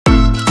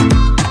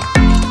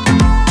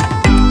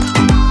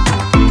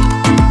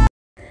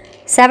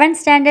7th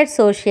Standard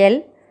Social,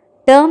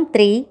 Term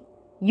 3,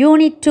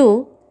 Unit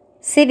 2,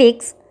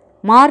 Civics,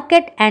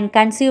 Market and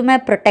Consumer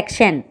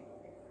Protection.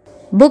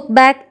 Book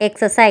back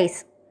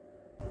exercise.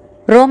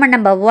 Roman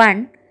number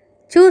 1.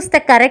 Choose the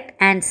correct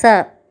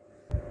answer.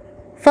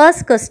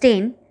 First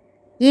question.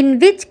 In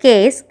which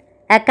case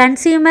a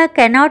consumer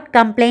cannot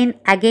complain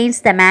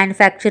against the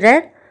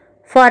manufacturer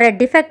for a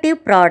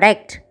defective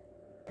product?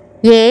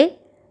 A.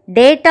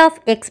 Date of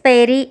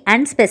expiry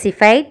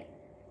unspecified.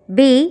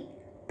 B.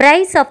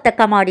 Price of the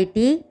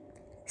commodity.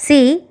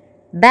 C.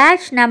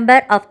 Batch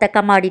number of the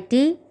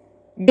commodity.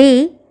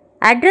 D.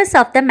 Address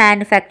of the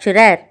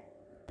manufacturer.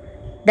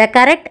 The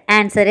correct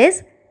answer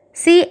is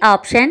C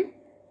option,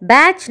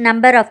 batch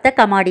number of the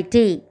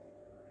commodity.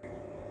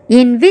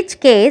 In which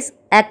case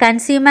a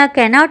consumer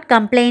cannot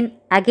complain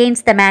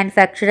against the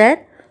manufacturer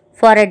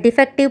for a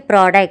defective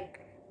product?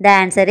 The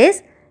answer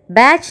is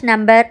batch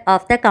number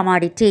of the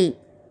commodity.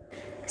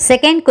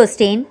 Second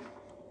question.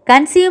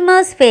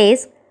 Consumers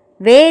face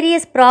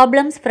various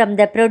problems from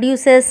the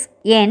producer's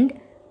end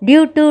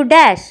due to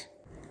dash.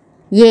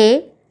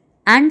 A.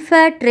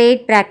 Unfair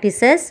trade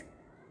practices.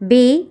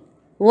 B.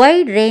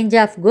 Wide range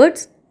of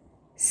goods.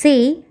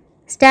 C.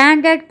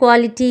 Standard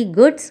quality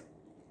goods.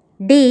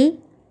 D.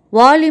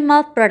 Volume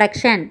of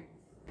production.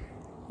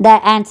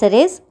 The answer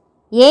is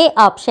A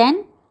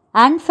option,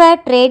 unfair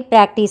trade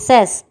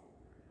practices.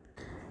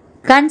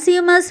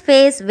 Consumers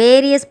face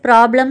various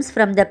problems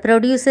from the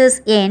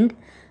producer's end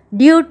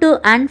due to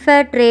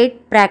unfair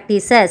trade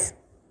practices.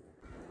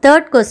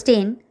 Third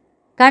question.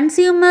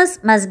 Consumers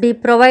must be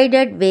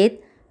provided with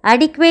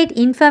adequate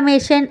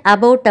information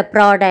about a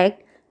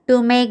product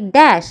to make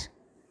dash.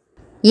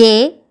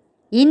 A.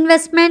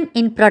 Investment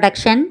in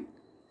production.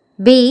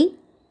 B.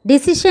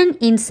 Decision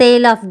in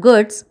sale of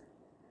goods.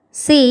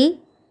 C.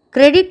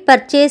 Credit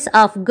purchase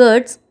of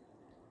goods.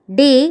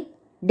 D.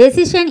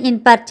 Decision in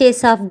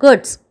purchase of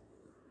goods.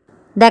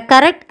 The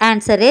correct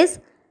answer is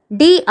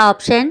D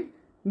option,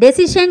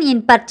 decision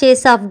in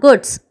purchase of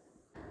goods.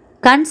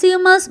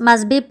 Consumers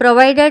must be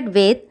provided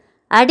with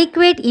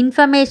adequate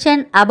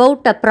information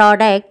about a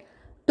product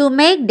to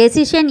make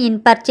decision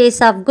in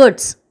purchase of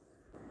goods.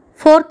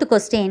 Fourth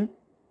question.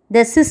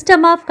 The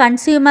system of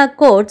consumer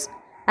courts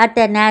at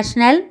the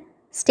national,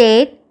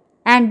 state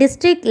and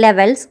district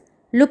levels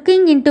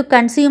looking into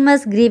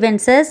consumers'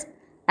 grievances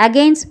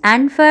against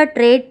unfair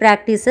trade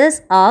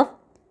practices of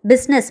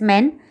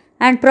businessmen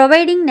and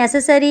providing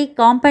necessary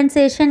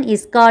compensation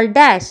is called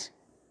dash.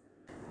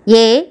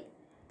 A.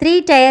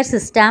 3-tier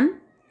system.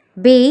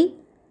 B.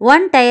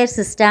 1-tier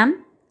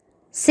system.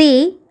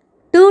 C.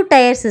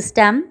 2-tier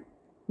system.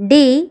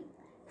 D.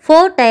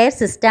 4-tier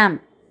system.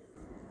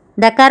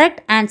 The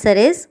correct answer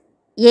is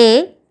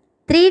A.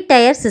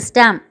 3-tier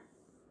system.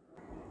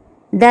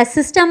 The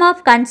system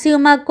of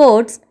consumer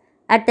courts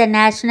at the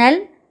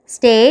national,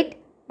 state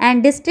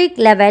and district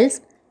levels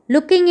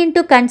looking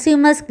into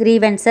consumers'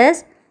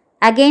 grievances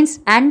against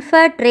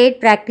unfair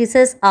trade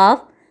practices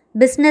of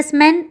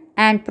businessmen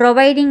and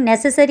providing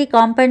necessary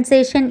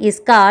compensation is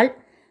called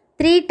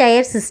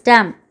 3-tier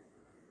system.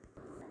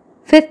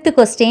 Fifth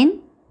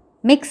question.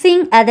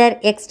 Mixing other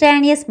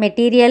extraneous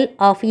material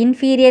of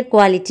inferior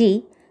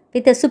quality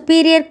with a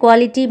superior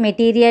quality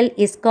material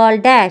is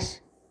called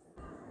dash.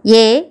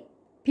 A.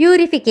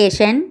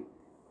 Purification.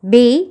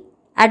 B.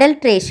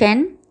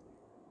 Adulteration.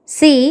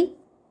 C.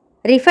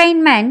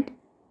 Refinement.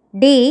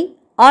 D.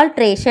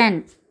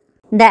 Alteration.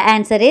 The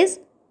answer is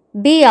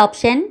B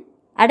option,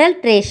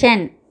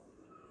 adulteration.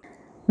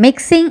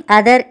 Mixing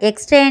other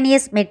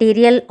extraneous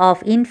material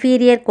of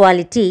inferior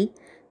quality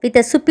with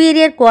a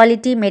superior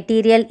quality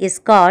material is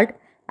called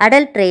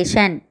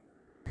adulteration.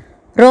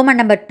 Roman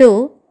number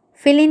 2.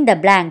 Fill in the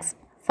blanks.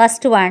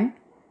 First one.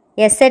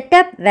 A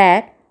setup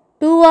where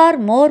 2 or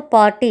more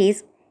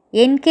parties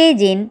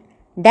engage in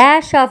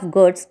dash of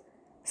goods,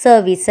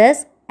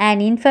 services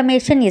and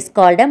information is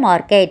called a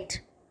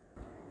market.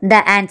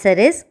 The answer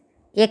is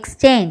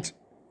exchange.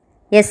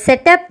 A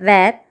setup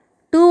where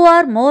 2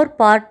 or more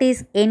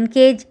parties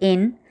engage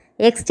in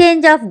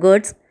exchange of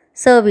goods,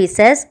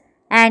 services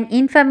and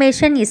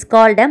information is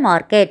called a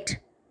market.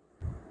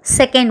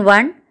 Second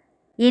one.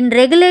 In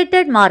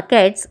regulated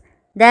markets,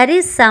 there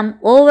is some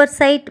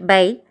oversight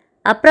by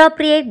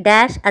appropriate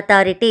dash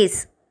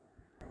authorities.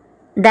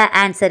 The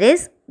answer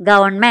is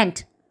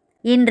government.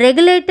 In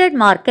regulated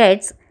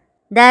markets,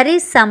 there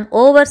is some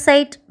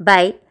oversight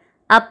by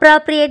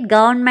appropriate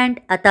government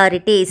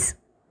authorities.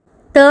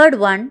 Third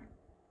one.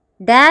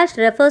 Dash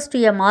refers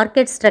to a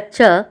market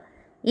structure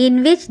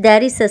in which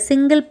there is a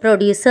single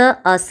producer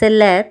or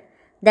seller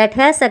that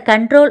has a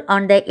control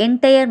on the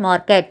entire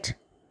market.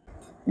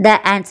 The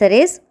answer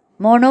is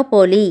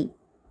monopoly.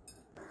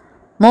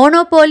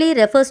 Monopoly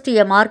refers to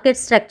a market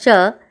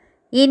structure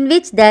in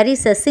which there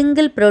is a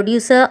single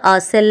producer or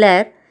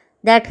seller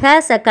that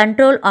has a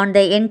control on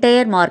the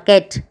entire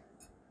market.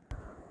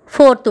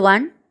 Fourth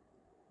one.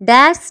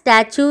 Dash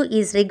statute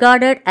is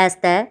regarded as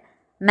the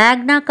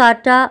Magna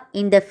Carta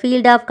in the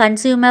field of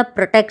consumer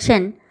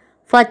protection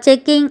for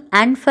checking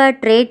unfair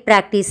trade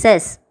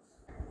practices.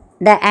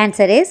 The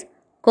answer is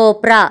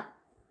COPRA.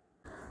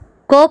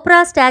 Copra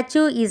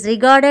statute is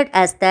regarded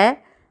as the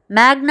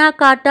Magna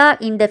Carta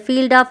in the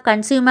field of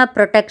consumer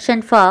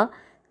protection for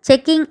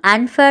checking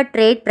unfair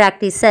trade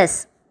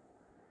practices.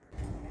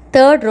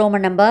 Third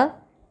Roman number,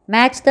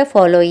 match the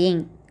following.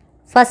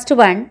 First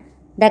one,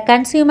 the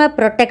Consumer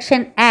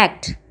Protection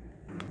Act.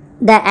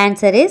 The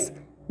answer is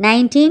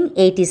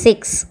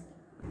 1986.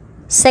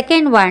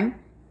 Second one,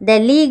 the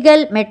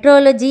Legal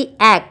Metrology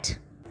Act.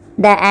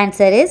 The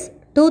answer is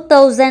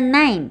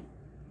 2009.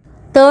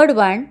 Third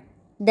one,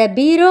 the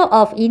Bureau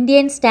of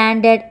Indian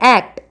Standard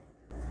Act.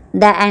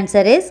 The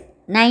answer is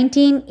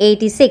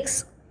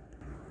 1986.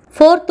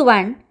 Fourth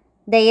one,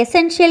 the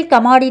Essential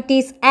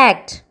Commodities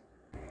Act.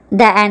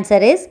 The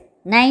answer is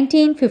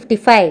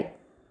 1955.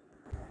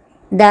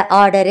 The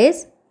order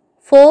is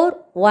 4,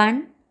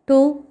 1,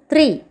 2,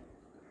 3.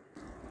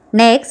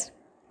 Next,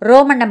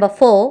 Roman number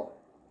 4.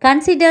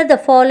 Consider the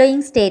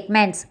following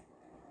statements.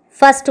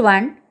 First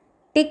one,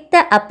 tick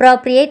the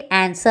appropriate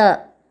answer.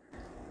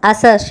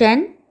 Assertion: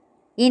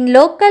 in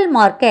local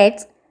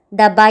markets,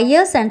 the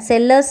buyers and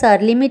sellers are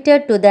limited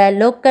to the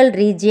local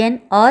region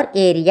or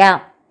area.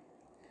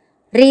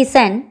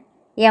 Reason: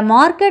 a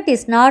market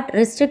is not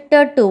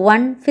restricted to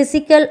one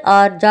physical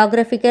or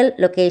geographical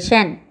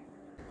location.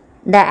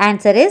 The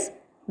answer is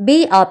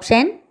B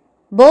option.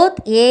 Both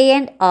A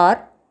and R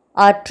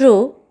are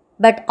true,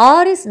 but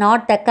R is not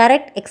the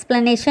correct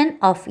explanation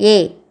of A.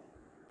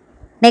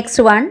 Next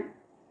one,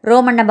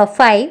 Roman number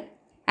 5.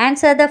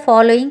 Answer the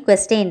following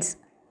questions.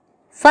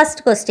 First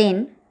question,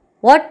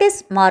 what is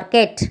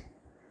market?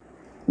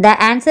 The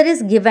answer is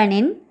given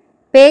in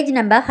page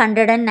number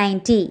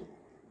 190.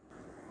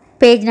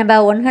 Page number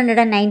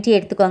 190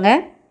 எடுத்துக்கோங்க.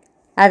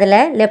 அதில்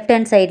left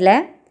hand sideல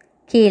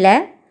கீழே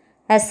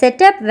a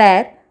setup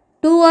where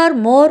two or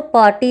more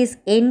parties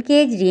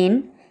engaged in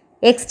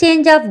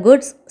exchange of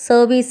goods,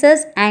 services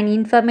and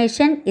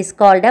information is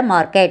called a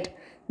market.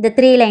 இந்த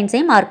 3 lines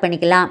mark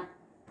பண்ணிக்கலாம்.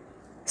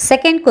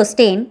 Second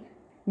question,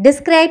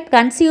 describe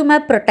consumer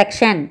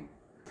protection.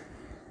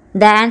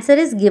 The answer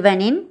is given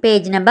in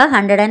page number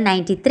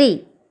 193.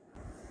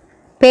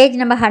 Page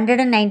number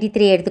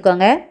 193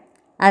 எடுத்துக்கோங்க.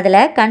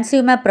 அதில்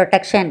consumer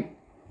protection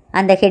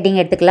அந்த heading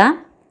எடுத்துக்கலாம்.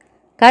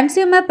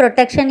 Consumer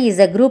protection is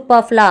a group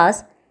of laws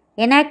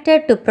enacted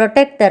to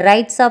protect the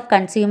rights of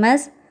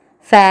consumers,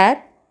 fair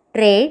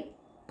trade,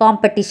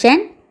 competition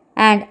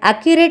and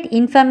accurate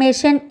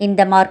information in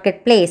the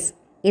marketplace.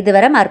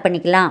 இதுவரை mark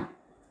பண்ணிக்கலாம்.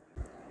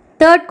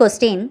 Third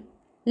question,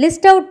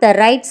 list out the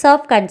rights of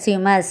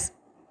consumers.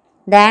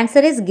 The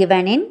answer is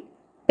given in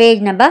page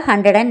number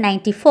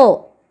 194.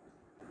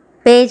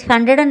 Page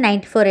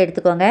 194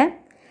 எடுத்துக்கோங்க.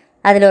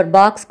 அதில் ஒரு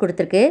box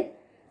கொடுத்துருக்கு.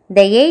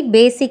 The 8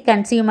 basic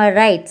consumer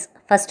rights.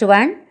 First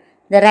one,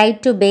 the right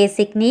to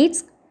basic needs.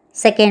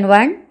 Second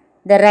one,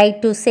 the right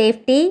to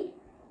safety.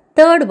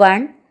 Third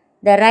one,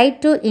 the right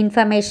to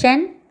information.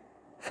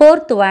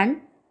 Fourth one,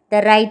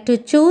 the right to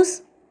choose.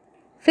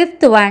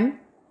 Fifth one,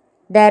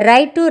 the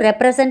right to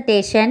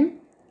representation.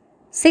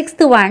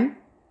 Sixth one,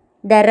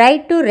 the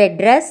right to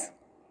redress.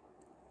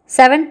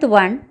 Seventh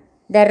one,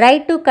 the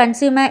right to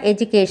consumer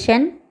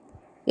education.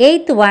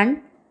 Eighth one,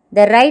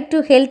 the right to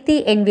healthy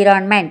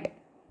environment.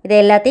 இதை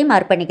எல்லாத்தையும்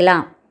mark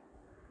பண்ணிக்கலாம்.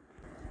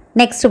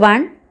 Next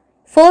one,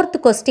 fourth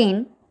question,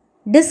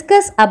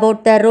 discuss about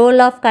the role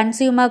of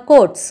consumer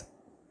courts.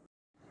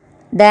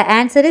 The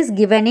answer is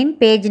given in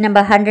page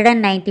number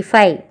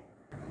 195.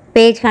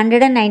 Page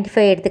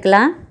 195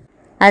 எடுத்துக்கலாம்.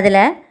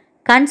 அதில்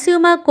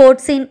consumer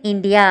courts in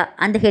India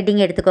அந்த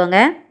heading எடுத்துக்கோங்க.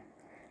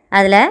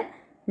 அதில்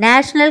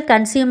National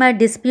Consumer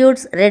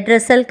Disputes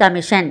Redressal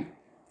Commission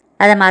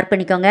அதை mark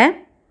பண்ணிக்கோங்க.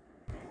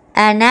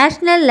 A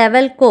national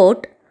level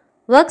court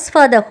works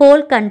for the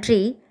whole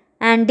country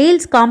and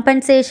deals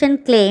compensation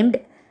claimed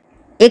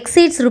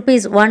exceeds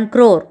rupees 1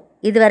 crore.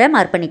 இதுவரை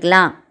mark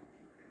பண்ணிக்கலாம்.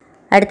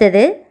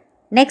 அடுத்தது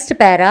next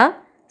para,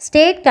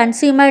 State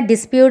Consumer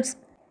Disputes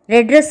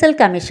Redressal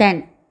Commission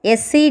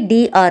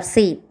SCDRC.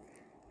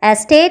 A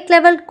state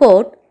level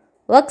court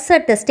works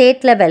at the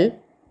state level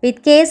with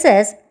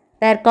cases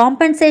where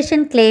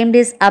compensation claimed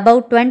is above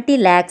 20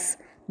 lakhs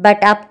but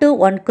up to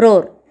 1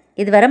 crore.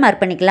 இதுவரை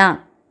mark பண்ணிக்கலாம்.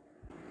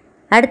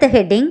 அடுத்த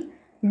heading,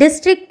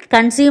 District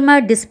Consumer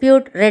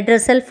Dispute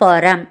Redressal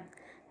Forum.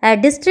 A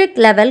district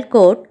level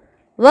court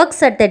works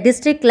at the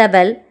district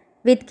level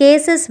with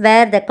cases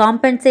where the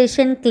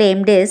compensation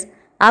claimed is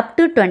up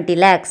to 20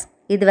 lakhs.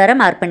 இதுவரை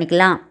mark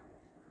பண்ணிக்கலாம்.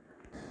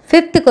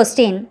 Fifth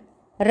question,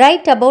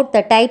 write about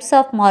the types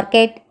of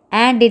market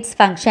and its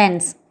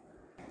functions.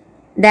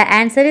 The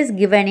answer is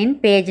given in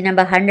page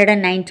number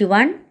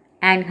 191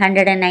 and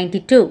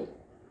 192.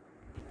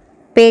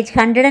 Page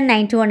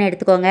 191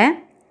 எடுத்துக்கோங்க.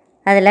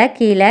 அதில்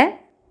கீழே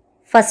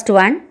first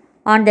one,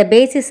 on the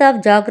basis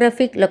of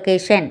geographic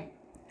location.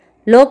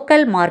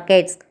 Local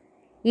markets.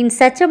 In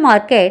such a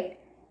market,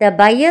 the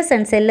buyers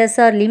and sellers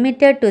are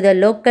limited to the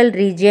local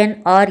region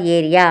or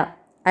area.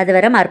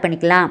 அதுவரை mark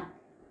பண்ணிக்கலாம்.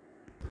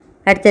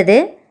 அடுத்தது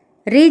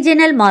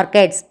regional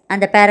markets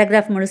அந்த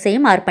paragraph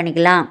முழுசையும் mark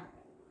பண்ணிக்கலாம்.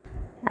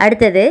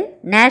 அடுத்தது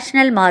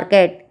national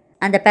market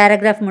அந்த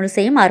paragraph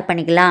முழுசையும் mark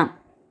பண்ணிக்கலாம்.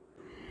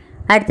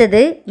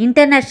 அடுத்தது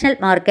international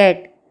market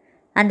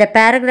அந்த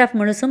பேராகிராஃப்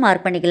முழுசும்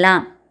மார்க்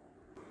பண்ணிக்கலாம்.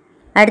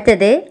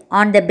 அடுத்தது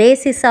on the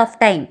basis of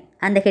time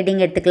அந்த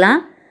ஹெட்டிங்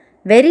எடுத்துக்கலாம்.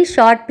 Very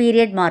short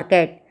period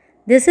market.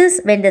 This is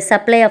when the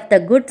supply of the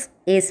goods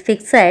is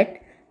fixed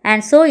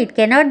and so it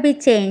cannot be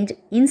changed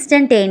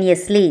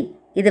instantaneously.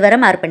 இதுவரை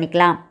mark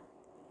பண்ணிக்கலாம்.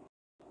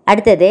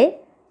 அடுத்தது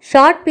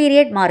short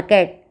period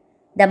market.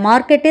 The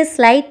market is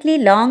slightly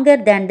longer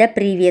than the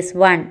previous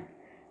one.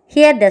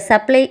 Here the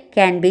supply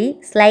can be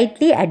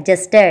slightly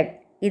adjusted.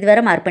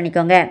 இதுவரை mark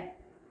பண்ணிக்கோங்க.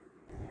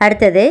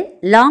 அடுத்தது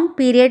long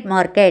period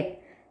market.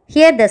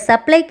 Here the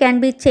supply can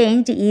be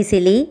changed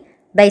easily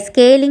by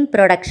scaling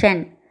production.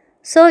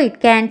 So it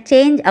can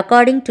change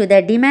according to the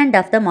demand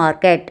of the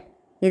market.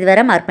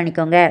 இதுவரை mark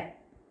பண்ணிக்கோங்க.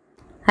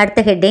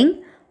 அடுத்த heading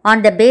on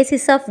the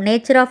basis of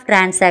nature of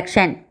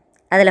transaction.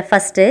 அதில்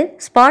first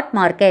spot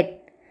market,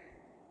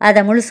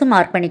 அதை முழுசும்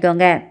mark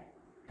பண்ணிக்கோங்க.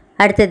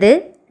 அடுத்தது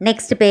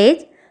next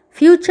page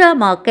future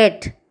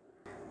market.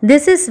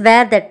 This is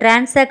where the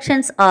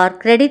transactions or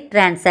credit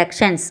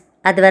transactions,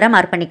 அது வரை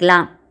மார்க்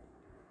பண்ணிக்கலாம்.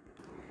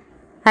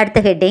 அடுத்த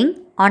heading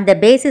on the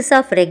basis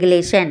of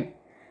regulation.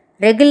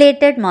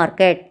 Regulated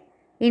market.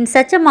 In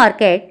such a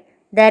market,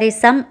 there is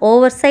some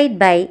oversight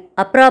by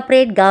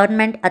appropriate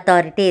government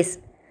authorities.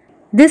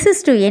 This is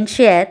to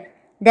ensure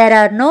there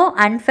are no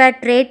unfair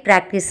trade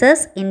practices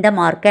in the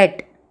market.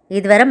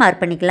 இதுவரை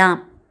mark பண்ணிக்கலாம்.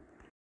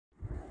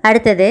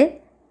 அடுத்தது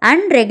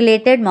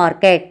unregulated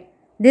market.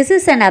 This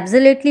is an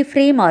absolutely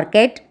free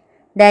market.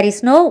 There is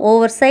no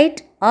oversight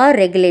or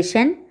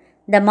regulation.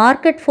 The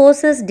market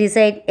forces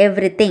decide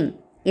everything.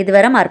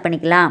 இதுவரை mark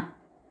பண்ணிக்கலாம்.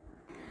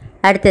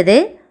 அடுத்தது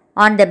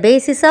on the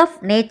basis of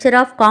nature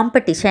of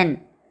competition.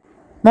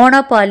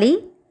 Monopoly.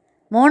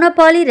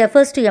 Monopoly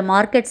refers to a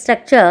market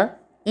structure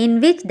in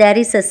which there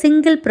is a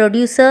single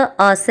producer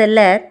or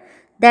seller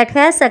that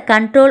has a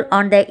control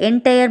on the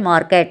entire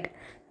market.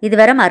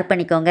 இதுவரை mark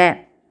பண்ணிக்கோங்க.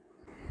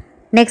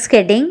 Next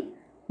heading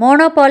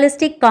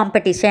monopolistic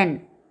competition.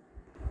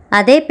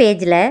 அதே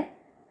பேஜில்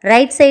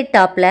right side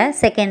டாப்பில்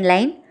second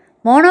line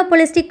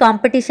monopolistic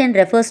competition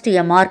refers to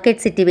a market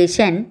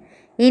situation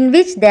in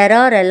which there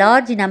are a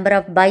large number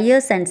of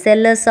buyers and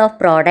sellers of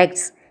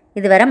products.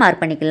 இதுவரை mark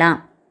பண்ணிக்கலாம்.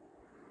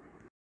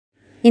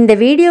 இந்த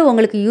video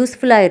உங்களுக்கு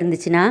யூஸ்ஃபுல்லாக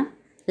இருந்துச்சுன்னா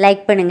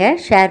லைக் பண்ணுங்கள்,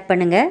 ஷேர்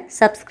பண்ணுங்கள்,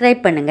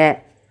 சப்ஸ்கிரைப் பண்ணுங்கள்.